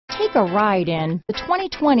Take a ride in the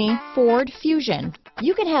 2020 Ford Fusion.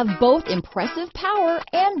 You can have both impressive power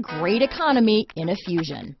and great economy in a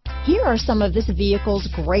Fusion. Here are some of this vehicle's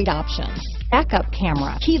great options: backup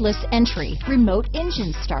camera, keyless entry, remote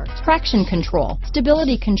engine start, traction control,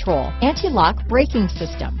 stability control, anti-lock braking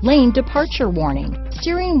system, lane departure warning,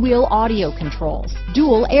 steering wheel audio controls,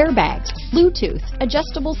 dual airbags, Bluetooth,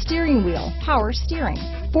 adjustable steering wheel, power steering,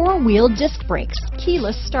 four-wheel disc brakes,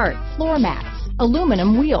 keyless start, floor mats,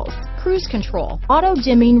 aluminum wheels, cruise control,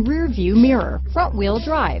 auto-dimming rear view mirror, front wheel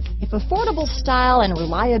drive. If affordable style and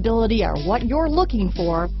reliability are what you're looking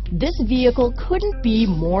for, this vehicle couldn't be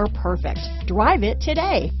more perfect. Drive it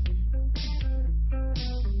today.